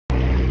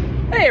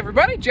Hey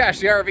everybody, Josh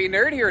the RV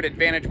Nerd here at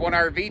Advantage One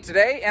RV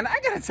today, and I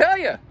gotta tell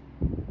you,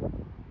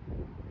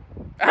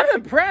 I'm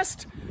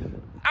impressed.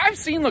 I've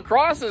seen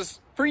Lacrosses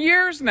for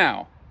years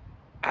now.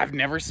 I've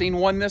never seen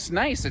one this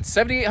nice. It's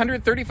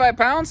 7,835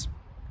 pounds.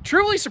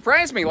 Truly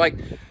surprised me. Like,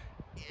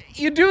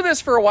 you do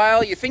this for a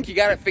while, you think you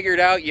got it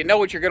figured out, you know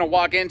what you're gonna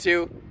walk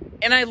into,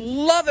 and I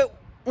love it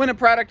when a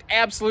product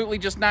absolutely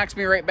just knocks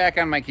me right back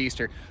on my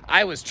keister.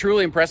 I was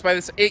truly impressed by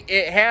this.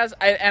 It has,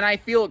 and I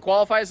feel it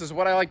qualifies as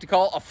what I like to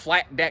call a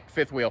flat deck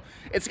fifth wheel.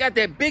 It's got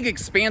that big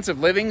expansive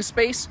living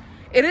space.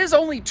 It is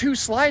only 2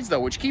 slides though,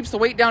 which keeps the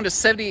weight down to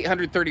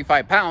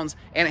 7,835 pounds,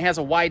 and it has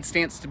a wide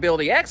stance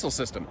stability axle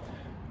system.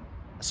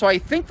 So I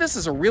think this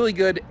is a really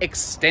good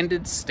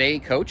extended stay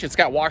coach. It's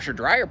got washer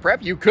dryer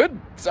prep.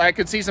 I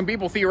could see some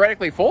people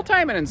theoretically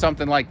full-timing in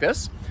something like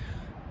this.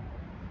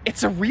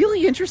 It's a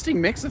really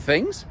interesting mix of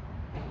things.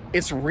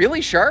 It's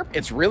really sharp.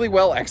 It's really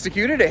well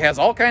executed. It has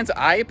all kinds of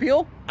eye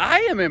appeal. I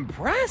am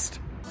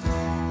impressed.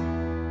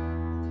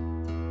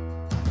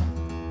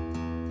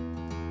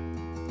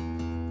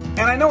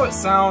 And I know it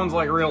sounds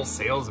like a real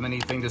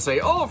salesman-y thing to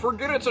say, oh,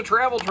 forget it's a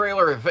travel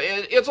trailer.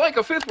 It's like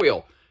a fifth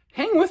wheel.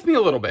 Hang with me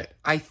a little bit.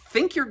 I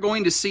think you're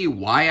going to see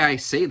why I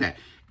say that.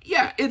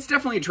 Yeah, it's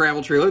definitely a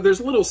travel trailer. There's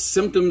little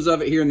symptoms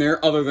of it here and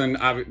there other than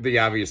the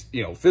obvious,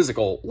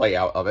 physical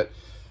layout of it.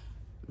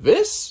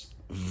 This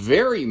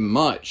very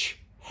much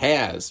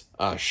has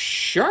a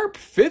sharp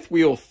fifth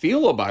wheel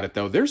feel about it,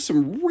 though. There's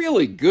some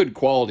really good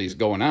qualities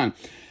going on.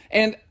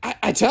 And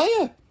I tell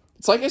you,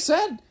 it's like I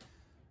said,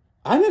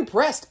 I'm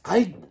impressed.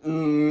 I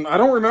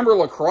don't remember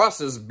Lacrosse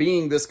as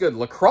being this good.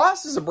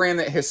 Lacrosse is a brand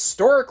that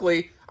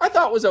historically I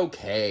thought was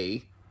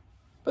okay.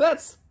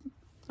 But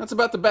that's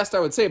about the best I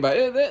would say about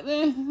it.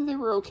 They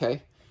were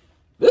okay.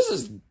 This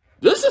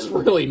is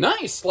really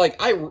nice. Like,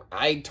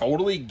 I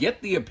totally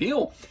get the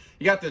appeal.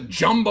 You got the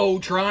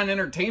Jumbotron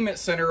Entertainment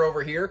Center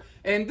over here,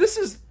 and this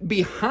is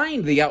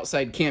behind the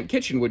outside camp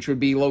kitchen, which would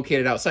be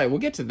located outside. We'll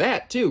get to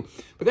that, too.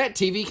 But that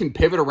TV can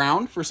pivot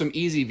around for some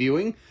easy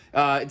viewing.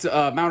 It's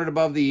mounted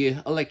above the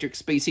electric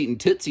space heating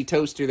Tootsie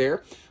toaster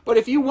there. But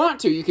if you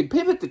want to, you can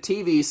pivot the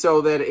TV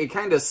so that it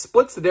kind of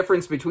splits the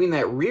difference between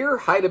that rear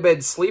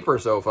hide-a-bed sleeper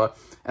sofa,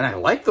 and I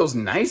like those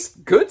nice,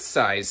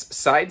 good-size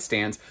side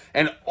stands,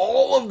 and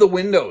all of the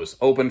windows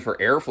open for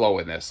airflow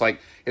in this.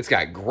 Like, it's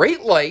got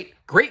great light,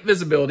 great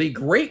visibility,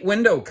 great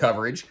window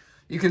coverage.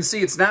 You can see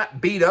it's not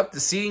beat up. The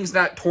seating's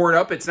not torn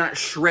up. It's not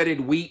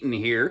shredded wheat in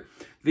here.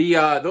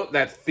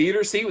 That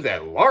theater seat with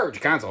that large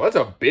console, that's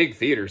a big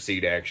theater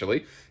seat,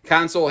 actually.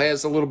 Console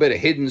has a little bit of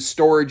hidden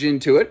storage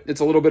into it.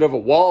 It's a little bit of a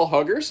wall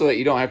hugger so that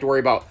you don't have to worry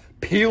about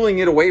peeling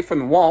it away from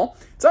the wall.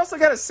 It's also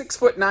got a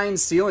 6'9"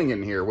 ceiling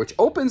in here, which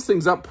opens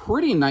things up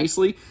pretty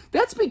nicely.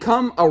 That's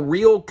become a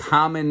real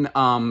common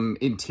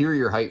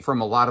interior height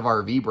from a lot of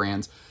RV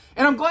brands,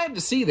 and I'm glad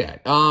to see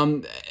that.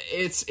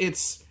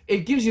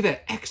 It gives you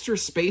that extra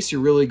space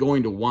you're really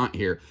going to want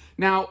here.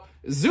 Now,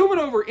 zooming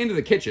over into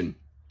the kitchen,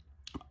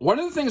 one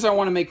of the things I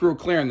want to make real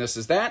clear on this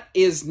is that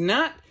is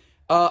not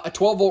a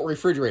 12-volt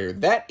refrigerator.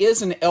 That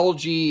is an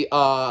LG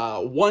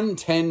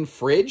 110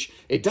 fridge.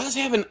 It does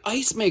have an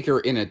ice maker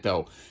in it,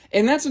 though.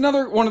 And that's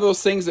another one of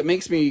those things that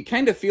makes me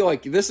kind of feel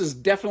like this is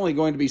definitely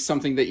going to be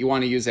something that you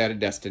want to use at a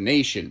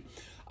destination.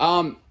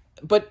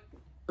 But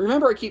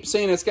remember, I keep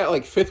saying it's got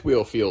like fifth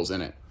wheel feels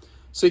in it.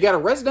 So you got a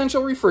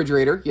residential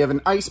refrigerator, you have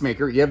an ice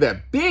maker, you have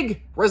that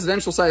big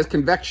residential-sized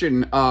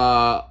convection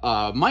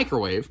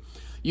microwave,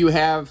 you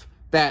have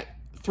that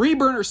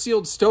 3-burner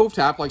sealed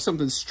stovetop like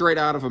something straight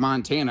out of a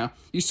Montana.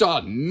 You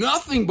saw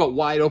nothing but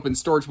wide open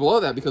storage below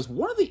that, because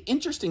one of the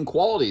interesting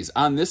qualities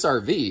on this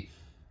RV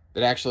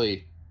that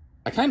actually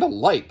I kind of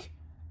like,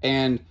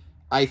 and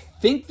I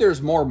think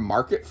there's more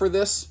market for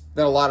this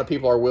than a lot of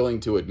people are willing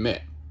to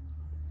admit.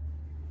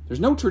 There's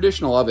no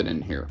traditional oven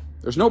in here.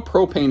 There's no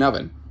propane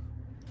oven.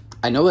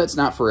 I know that's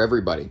not for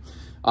everybody.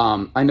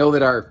 I know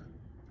that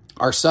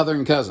our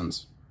southern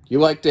cousins, you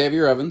like to have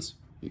your ovens.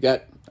 You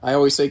got, I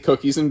always say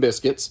cookies and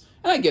biscuits,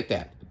 and I get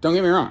that. Don't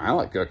get me wrong, I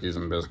like cookies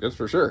and biscuits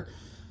for sure.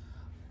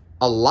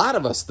 A lot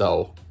of us,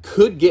 though,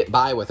 could get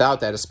by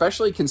without that,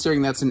 especially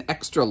considering that's an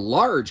extra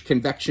large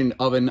convection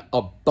oven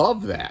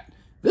above that.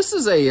 This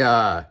is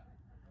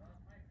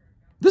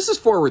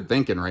forward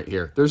thinking right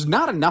here. There's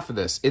not enough of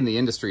this in the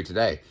industry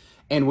today.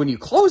 And when you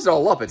close it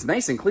all up, it's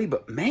nice and clean,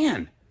 but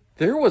man,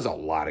 there was a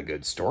lot of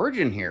good storage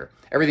in here.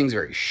 Everything's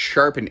very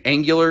sharp and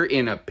angular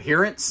in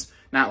appearance.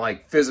 Not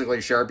like physically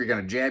sharp, you're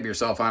going to jab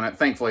yourself on it.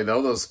 Thankfully,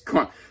 though, those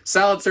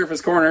solid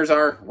surface corners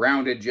are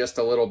rounded just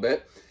a little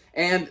bit.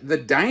 And the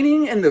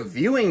dining and the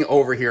viewing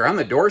over here on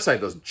the door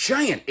side, those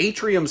giant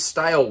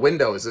atrium-style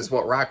windows is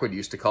what Rockwood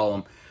used to call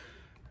them.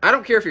 I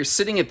don't care if you're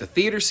sitting at the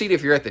theater seat,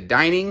 if you're at the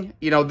dining,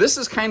 this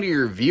is kind of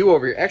your view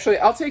over here. Actually,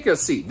 I'll take a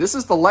seat. This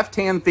is the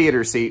left-hand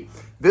theater seat.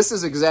 This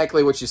is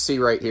exactly what you see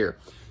right here.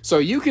 So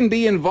you can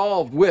be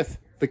involved with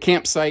the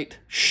campsite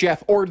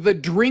chef or the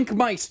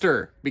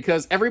drinkmeister,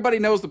 because everybody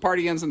knows the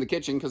party ends in the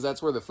kitchen because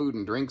that's where the food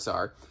and drinks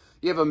are.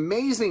 You have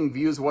amazing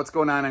views of what's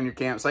going on your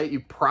campsite. You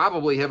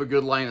probably have a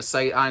good line of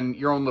sight on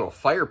your own little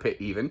fire pit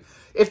even.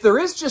 If there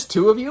is just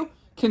 2 of you,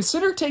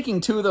 consider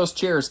taking 2 of those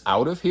chairs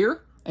out of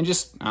here and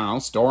just, I don't know,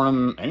 store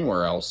them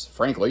anywhere else,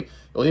 frankly.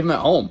 You'll leave them at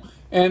home.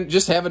 And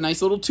just have a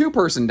nice little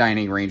 2-person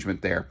dining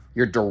arrangement there.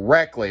 You're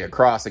directly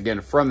across,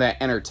 again, from that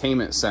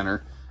entertainment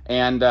center.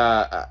 And,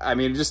 I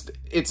mean,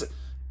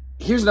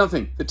 here's another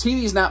thing. The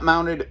TV's not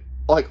mounted,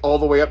 like, all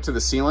the way up to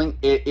the ceiling.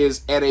 It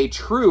is at a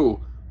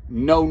true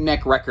no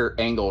neck wrecker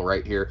angle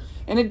right here.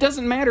 And it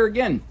doesn't matter,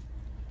 again,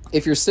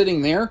 if you're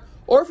sitting there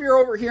or if you're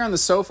over here on the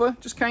sofa,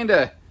 just kind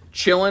of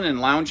chilling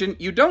and lounging.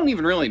 You don't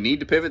even really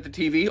need to pivot the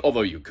TV,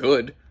 although you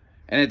could.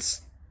 And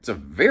it's a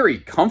very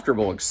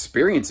comfortable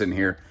experience in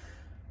here.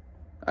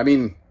 I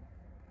mean,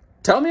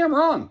 tell me I'm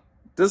wrong.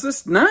 Does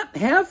this not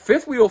have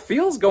fifth wheel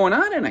feels going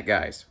on in it,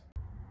 guys?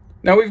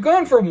 Now, we've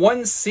gone from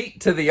one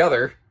seat to the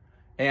other,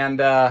 and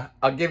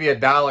I'll give you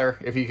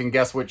 $1 if you can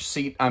guess which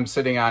seat I'm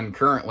sitting on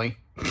currently.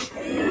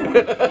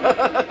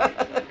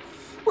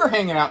 We're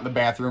hanging out in the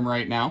bathroom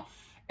right now,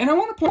 and I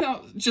want to point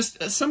out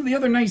just some of the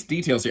other nice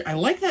details here. I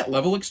like that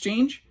level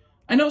exchange.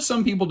 I know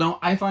some people don't.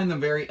 I find them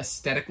very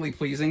aesthetically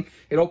pleasing.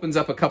 It opens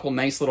up a couple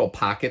nice little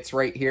pockets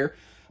right here.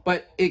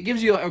 But it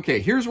gives you, okay,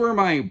 here's where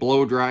my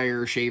blow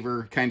dryer,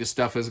 shaver kind of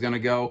stuff is going to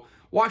go.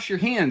 Wash your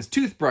hands,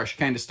 toothbrush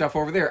kind of stuff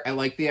over there. I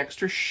like the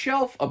extra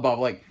shelf above.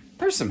 Like,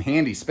 there's some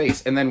handy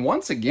space. And then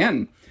once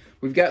again,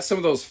 we've got some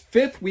of those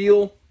fifth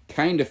wheel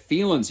kind of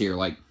feelings here.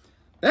 Like,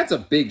 that's a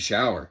big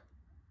shower.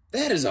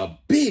 That is a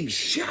big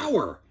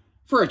shower.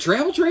 For a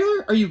travel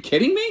trailer? Are you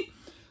kidding me?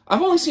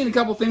 I've only seen a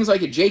couple things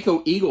like a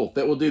Jayco Eagle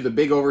that will do the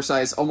big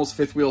oversized, almost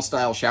fifth wheel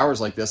style showers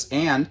like this.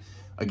 And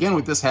again,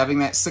 with this having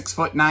that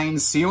 6'9"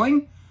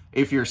 ceiling,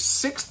 if you're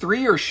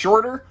 6'3" or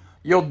shorter,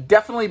 you'll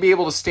definitely be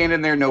able to stand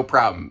in there no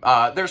problem.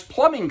 There's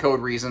plumbing code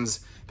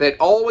reasons that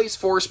always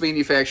force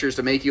manufacturers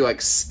to make you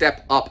like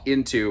step up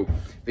into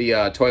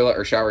the toilet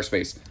or shower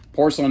space.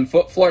 Porcelain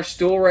foot flush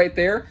stool right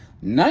there.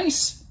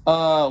 Nice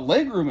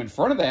leg room in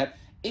front of that.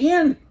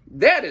 And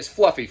that is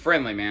fluffy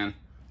friendly, man.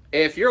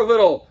 If you're a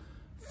little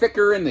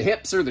thicker in the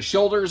hips or the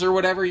shoulders or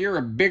whatever, you're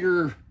a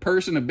bigger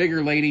person, a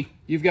bigger lady,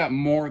 you've got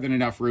more than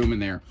enough room in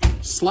there.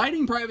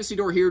 Sliding privacy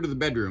door here to the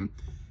bedroom.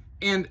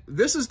 And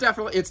this is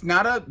definitely, it's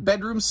not a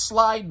bedroom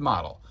slide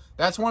model.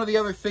 That's one of the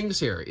other things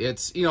here.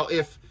 It's, you know,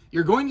 if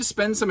you're going to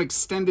spend some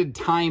extended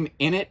time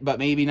in it, but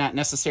maybe not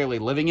necessarily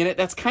living in it,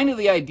 that's kind of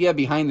the idea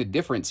behind the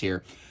difference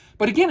here.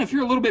 But again, if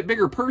you're a little bit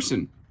bigger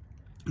person,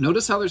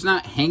 notice how there's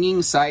not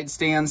hanging side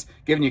stands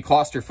giving you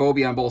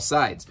claustrophobia on both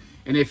sides.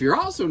 And if you're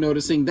also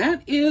noticing,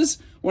 that is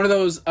one of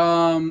those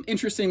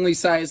interestingly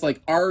sized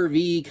like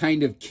RV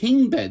kind of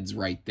king beds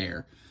right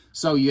there.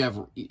 So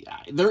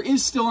there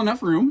is still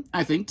enough room,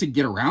 I think, to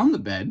get around the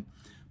bed.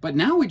 But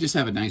now we just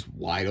have a nice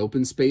wide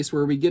open space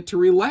where we get to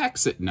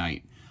relax at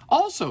night.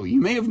 Also,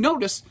 you may have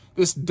noticed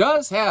this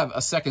does have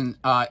a second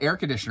air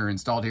conditioner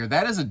installed here.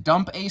 That is a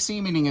dump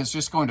AC, meaning it's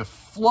just going to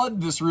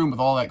flood this room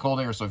with all that cold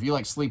air. So if you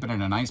like sleeping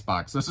in an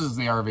icebox, this is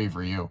the RV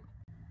for you.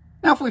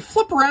 Now, if we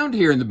flip around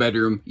here in the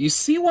bedroom, you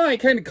see why I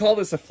kind of call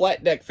this a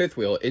flat deck fifth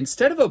wheel.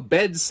 Instead of a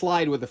bed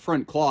slide with a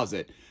front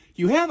closet,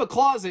 you have a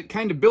closet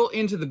kind of built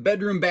into the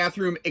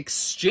bedroom-bathroom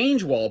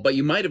exchange wall, but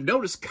you might have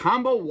noticed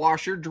combo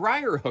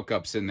washer-dryer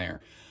hookups in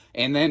there.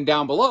 And then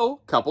down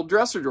below, couple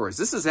dresser drawers.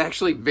 This is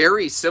actually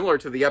very similar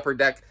to the upper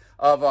deck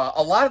of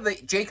a lot of the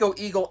Jayco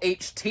Eagle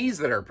HTs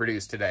that are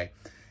produced today.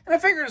 And I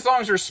figured as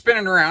long as we're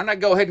spinning around, I'd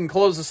go ahead and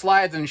close the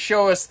slides and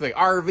show us the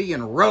RV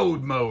in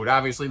road mode.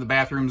 Obviously, the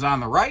bathroom's on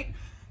the right.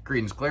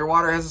 Creedence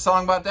Clearwater has a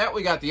song about that.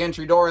 We got the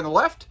entry door on the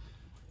left,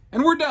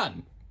 and we're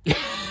done.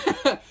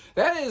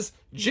 That is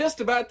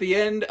just about the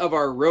end of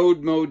our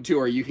road mode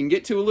tour. You can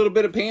get to a little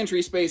bit of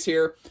pantry space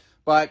here,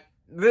 but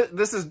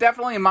this is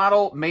definitely a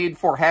model made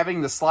for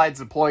having the slides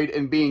deployed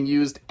and being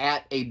used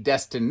at a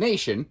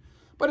destination,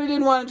 but I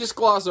didn't want to just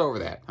gloss over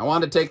that. I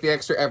wanted to take the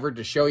extra effort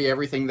to show you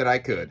everything that I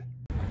could.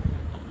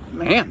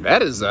 Man,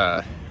 that is,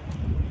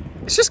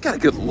 it's just got a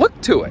good look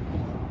to it.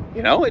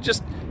 You know, it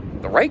just,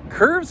 the right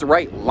curves, the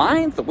right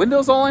lines, the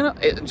windows all in it.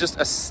 It just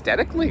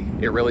aesthetically,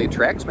 it really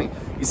attracts me.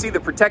 You see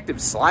the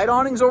protective slide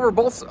awnings over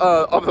both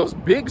of those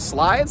big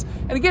slides.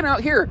 And again,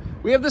 out here,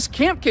 we have this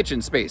camp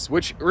kitchen space,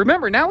 which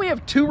remember, now we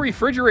have 2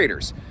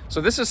 refrigerators.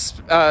 So this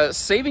is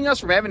saving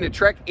us from having to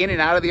trek in and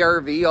out of the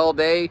RV all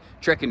day,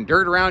 trekking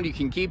dirt around. You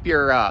can keep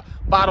your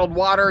bottled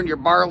water and your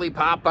barley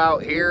pop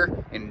out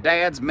here in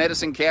Dad's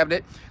medicine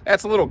cabinet.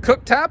 That's a little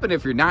cooktop, and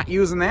if you're not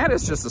using that,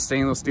 it's just a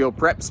stainless steel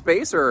prep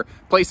space or a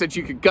place that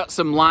you could gut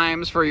some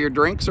limes for your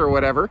drinks or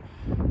whatever.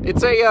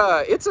 It's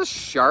a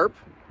sharp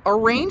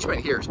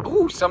arrangement here.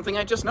 Ooh, something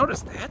I just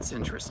noticed. That's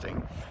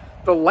interesting.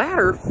 The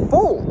ladder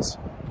folds.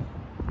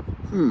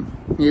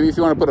 Maybe if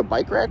you want to put a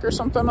bike rack or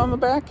something on the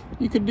back,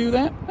 you could do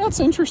that.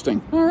 That's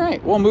interesting. All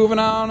right, well, moving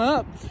on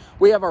up.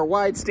 We have our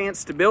wide stance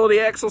stability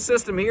axle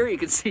system here. You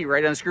can see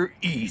right on the screw,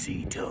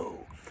 easy tow.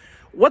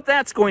 What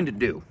that's going to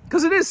do,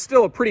 because it is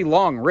still a pretty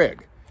long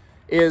rig,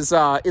 is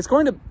it's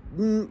going to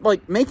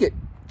like make it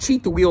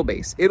cheat the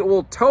wheelbase. It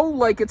will tow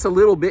like it's a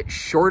little bit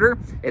shorter.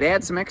 It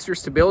adds some extra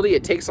stability.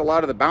 It takes a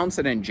lot of the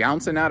bouncing and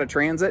jouncing out of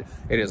transit.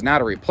 It is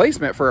not a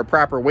replacement for a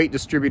proper weight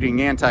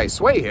distributing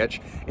anti-sway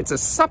hitch. It's a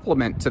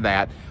supplement to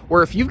that,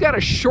 where if you've got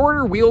a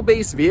shorter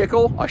wheelbase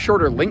vehicle, a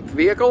shorter length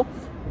vehicle,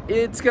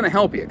 it's going to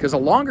help you, because a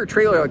longer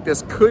trailer like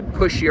this could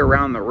push you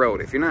around the road.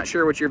 If you're not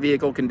sure what your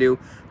vehicle can do,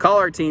 call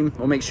our team.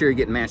 We'll make sure you're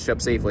getting matched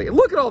up safely. And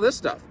look at all this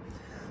stuff.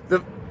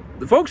 The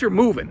folks are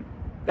moving.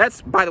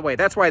 That's, by the way,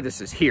 that's why this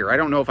is here. I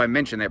don't know if I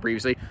mentioned that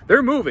previously.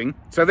 They're moving,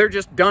 so they're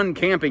just done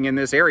camping in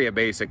this area,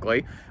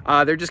 basically.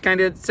 They're just kind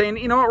of saying,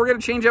 you know what, we're going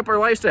to change up our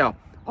lifestyle.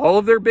 All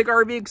of their big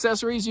RV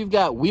accessories, you've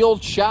got wheel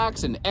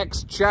chocks and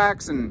X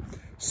chocks and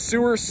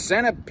sewer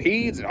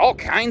centipedes and all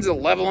kinds of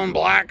leveling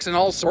blocks and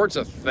all sorts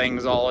of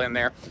things all in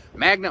there.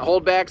 Magnet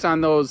holdbacks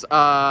on those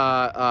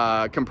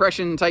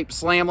compression type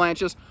slam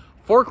latches.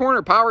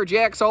 4-corner power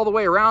jacks all the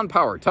way around,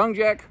 power tongue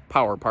jack,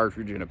 power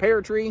partridge in a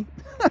pear tree.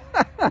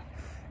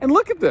 And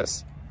look at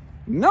this.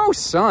 No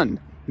sun,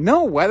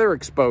 no weather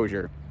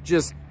exposure,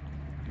 just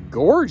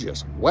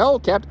gorgeous, well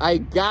kept. I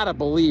gotta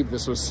believe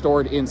this was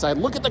stored inside.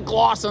 Look at the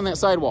gloss on that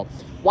sidewall.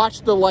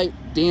 Watch the light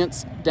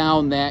dance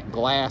down that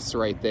glass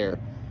right there.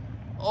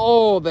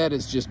 Oh, that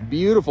is just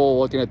beautiful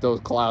looking at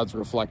those clouds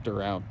reflect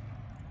around.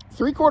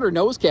 3/4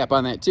 nose cap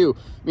on that too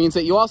means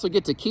that you also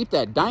get to keep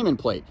that diamond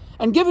plate.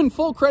 And given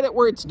full credit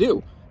where it's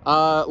due,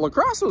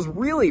 Lacrosse was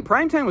really,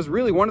 Primetime was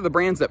really one of the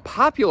brands that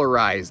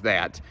popularized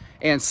that.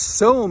 And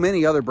so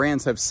many other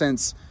brands have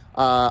since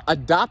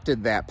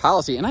adopted that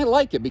policy. And I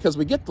like it because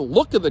we get the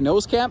look of the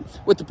nose cap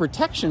with the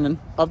protection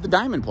of the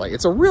diamond plate.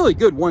 It's a really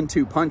good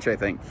 1-2 punch, I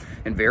think.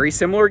 And very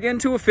similar again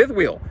to a fifth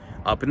wheel.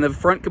 Up in the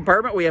front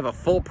compartment, we have a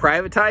full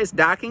privatized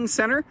docking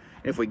center.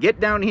 If we get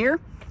down here,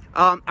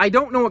 I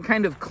don't know what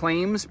kind of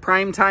claims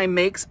Primetime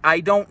makes. I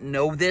don't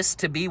know this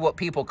to be what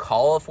people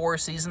call a 4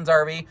 Seasons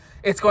RV.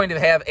 It's going to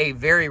have a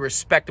very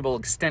respectable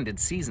extended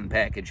season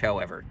package,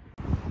 however.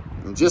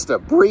 Just a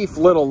brief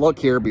little look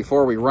here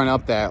before we run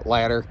up that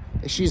ladder.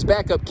 She's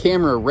backup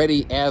camera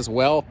ready as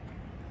well.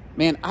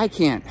 Man, I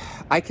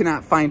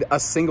cannot find a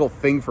single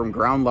thing from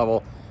ground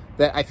level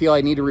that I feel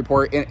I need to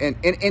report and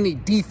any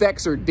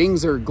defects or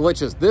dings or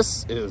glitches.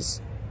 This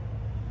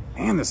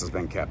has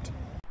been kept.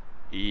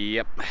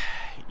 Yep,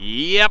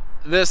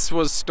 this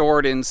was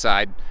stored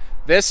inside.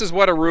 This is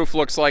what a roof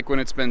looks like when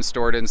it's been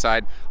stored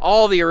inside.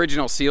 All the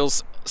original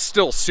seals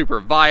still super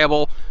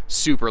viable,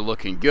 super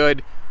looking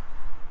good.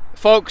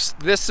 Folks,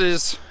 this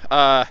is,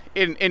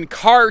 in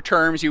car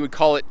terms, you would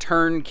call it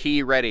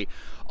turnkey ready.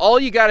 All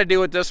you got to do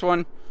with this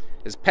one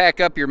is pack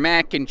up your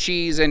mac and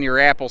cheese and your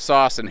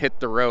applesauce and hit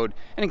the road.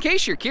 And in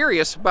case you're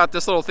curious about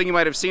this little thing you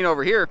might have seen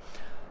over here,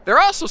 they're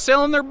also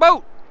selling their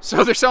boat.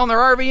 So they're selling their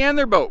RV and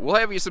their boat. We'll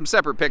have you some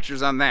separate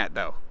pictures on that,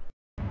 though.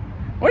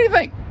 What do you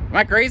think? Am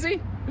I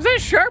crazy? Is that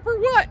sharp or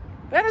what?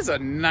 That is a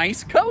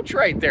nice coach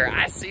right there.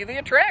 I see the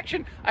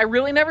attraction. I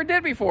really never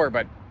did before,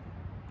 but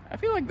I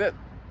feel like that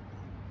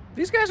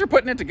these guys are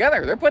putting it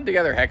together. They're putting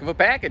together a heck of a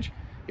package.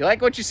 You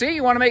like what you see?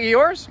 You want to make it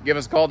yours? Give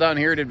us a call down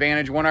here at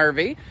Advantage One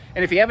RV.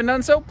 And if you haven't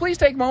done so, please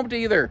take a moment to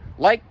either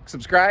like,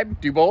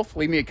 subscribe, do both,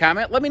 leave me a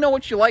comment. Let me know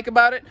what you like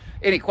about it,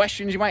 any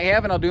questions you might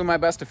have, and I'll do my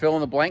best to fill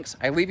in the blanks.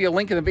 I leave you a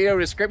link in the video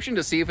description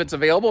to see if it's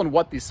available and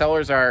what the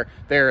sellers are,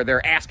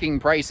 their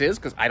asking price is,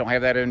 because I don't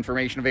have that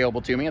information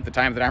available to me at the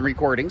time that I'm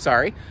recording,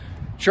 sorry.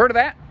 Short of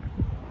that,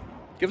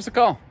 give us a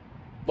call.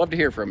 Love to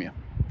hear from you.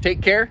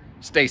 Take care,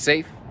 stay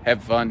safe,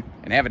 have fun,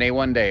 and have an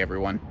A1 day,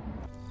 everyone.